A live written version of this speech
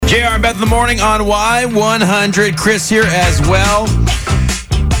JR and Beth in the morning on Y100. Chris here as well.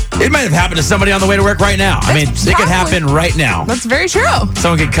 It might have happened to somebody on the way to work right now. I mean, it could happen right now. That's very true.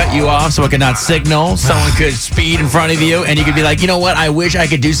 Someone could cut you off. Someone could not signal. Someone could speed in front of you. And you could be like, you know what? I wish I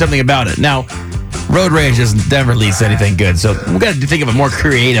could do something about it. Now, road rage never leads to anything good. So we got to think of a more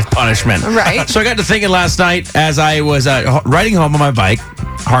creative punishment. Right. So I got to thinking last night as I was riding home on my bike,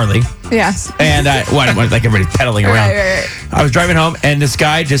 Harley. Yes. And like everybody's pedaling around. Right. I was driving home, and this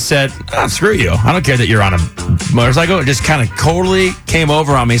guy just said, screw you. I don't care that you're on a motorcycle. It just kind of totally came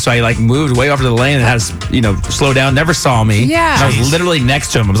over on me, so I moved way off to the lane and had to slow down. Never saw me. Yeah. And I was literally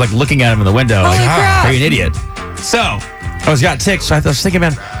next to him. I was looking at him in the window. Holy crap. Are you an idiot? So I got ticked. So I was thinking,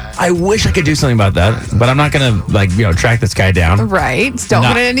 man, I wish I could do something about that, but I'm not going to track this guy down. Right. Don't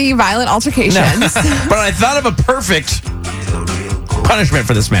get in any violent altercations. No. But I thought of a perfect punishment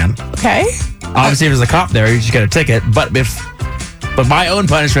for this man. Okay. Obviously, if there's a cop there, you just get a ticket. But my own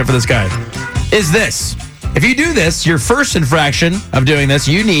punishment for this guy is this. If you do this, your first infraction of doing this,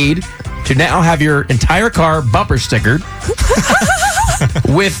 you need to now have your entire car bumper stickered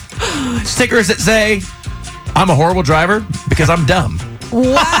with stickers that say, I'm a horrible driver because I'm dumb.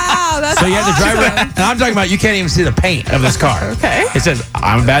 Wow, that's So you have to drive awesome. around, and I'm talking about you can't even see the paint of this car. Okay. It says,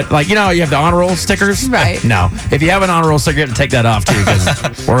 I'm bad. You have the honor roll stickers? Right. No. If you have an honor roll sticker, you have to take that off, too,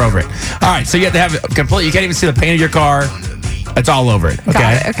 because we're over it. All right, so you have to have it complete. You can't even see the paint of your car. It's all over it. Okay.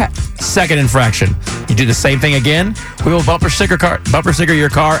 Got it, okay. Second infraction. You do the same thing again. We will bumper sticker your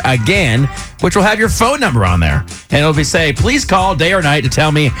car again, which will have your phone number on there. And it'll say, please call day or night to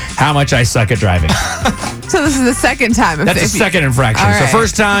tell me how much I suck at driving. So this is the second time. That's the second infraction. All right. So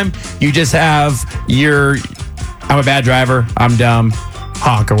first time, you just have I'm a bad driver, I'm dumb,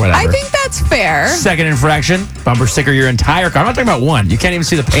 honk or whatever. I think that's fair. Second infraction, bumper sticker your entire car. I'm not talking about one. You can't even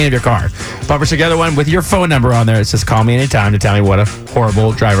see the paint of your car. Bumper sticker the other one with your phone number on there. It says, call me anytime to tell me what a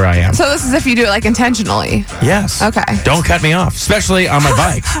horrible driver I am. So this is if you do it intentionally. Yes. Okay. Don't cut me off, especially on my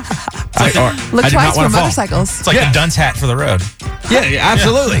bike. Look I did twice not for want to fall. motorcycles. It's like the dunce hat for the road. Yeah,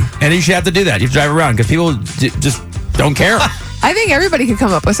 absolutely. And you should have to do that. You have to drive around because people just don't care. I think everybody could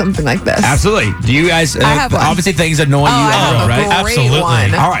come up with something like this. Absolutely. Do you guys, I have one. obviously things annoy you I on the have road, a right? great Absolutely.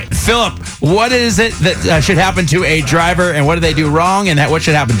 one. All right, Philip, what is it that should happen to a driver, and what do they do wrong, and what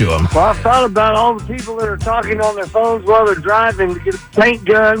should happen to them? Well, I've thought about all the people that are talking on their phones while they're driving to get a paint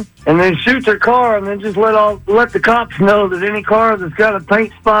gun and then shoot their car and then just let the cops know that any car that's got a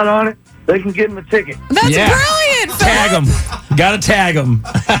paint spot on it, they can give them a ticket. That's Yeah. brilliant, Phil. Tag them. Got to tag them.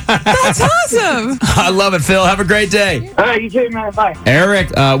 That's awesome. I love it, Phil. Have a great day. All right, you too, man. Bye. Eric,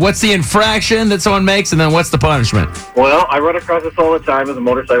 what's the infraction that someone makes, and then what's the punishment? Well, I run across this all the time as a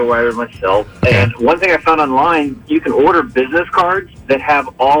motorcycle rider myself. And one thing I found online, you can order business cards that have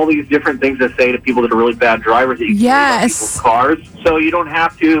all these different things that say to people that are really bad drivers that you can leave on Yes. people's cars. So you don't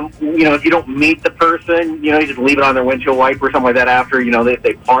have to, if you don't meet the person, you just leave it on their windshield wiper or something like that after,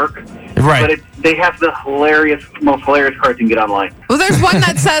 they park. Right. But they have the most hilarious cards you can get online. Well, there's one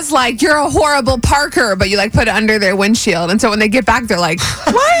that says, you're a horrible parker, but you, put it under their windshield. And so when they get back, they're like,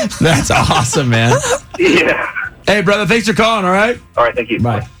 what? That's awesome, man. Yeah. Hey, brother, thanks for calling, all right? All right, thank you.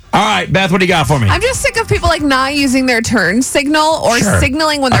 Bye. All right, Beth, what do you got for me? I'm just sick of people not using their turn signal or Sure.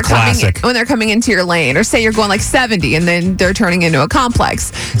 signaling when A they're classic. coming into your lane, or say you're going 70 and then they're turning into a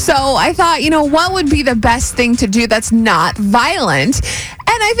complex. So I thought, what would be the best thing to do that's not violent?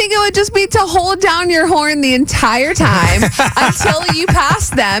 And I think it would just be to hold down your horn the entire time until you pass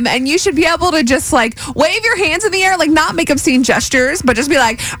them, and you should be able to just wave your hands in the air, not make obscene gestures, but just be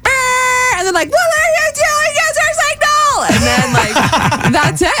like, "Brr," and then what are you doing? It's our signal, and then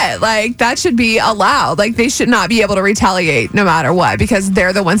that's it. That should be allowed. They should not be able to retaliate no matter what, because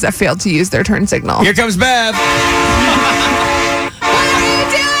they're the ones that failed to use their turn signal. Here comes Beth. What are you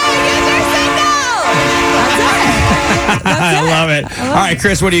doing? It's our signal. That's it. I love it. All right,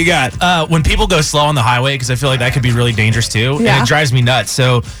 Chris, what do you got? When people go slow on the highway, because I feel like that could be really dangerous too, Yeah. and it drives me nuts.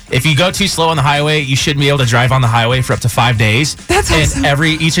 So if you go too slow on the highway, you shouldn't be able to drive on the highway for up to 5 days. That's awesome.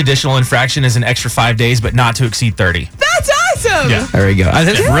 And each additional infraction is an extra 5 days, but not to exceed 30. That's awesome. Yeah. There we go. I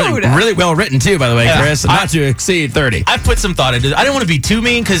think it's really, Dude. really well written, too, by the way, Yeah. Chris. Not to exceed 30. I put some thought into it. I didn't want to be too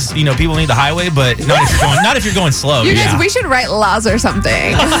mean because people need the highway, but not if you're going slow. You guys, Yeah. we should write laws or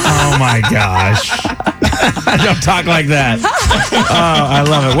something. Oh, my gosh. Don't talk like that. Oh, I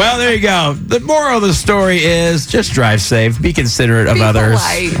love it. Well, there you go. The moral of the story is just drive safe. Be considerate of Be others.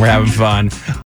 polite. We're having fun.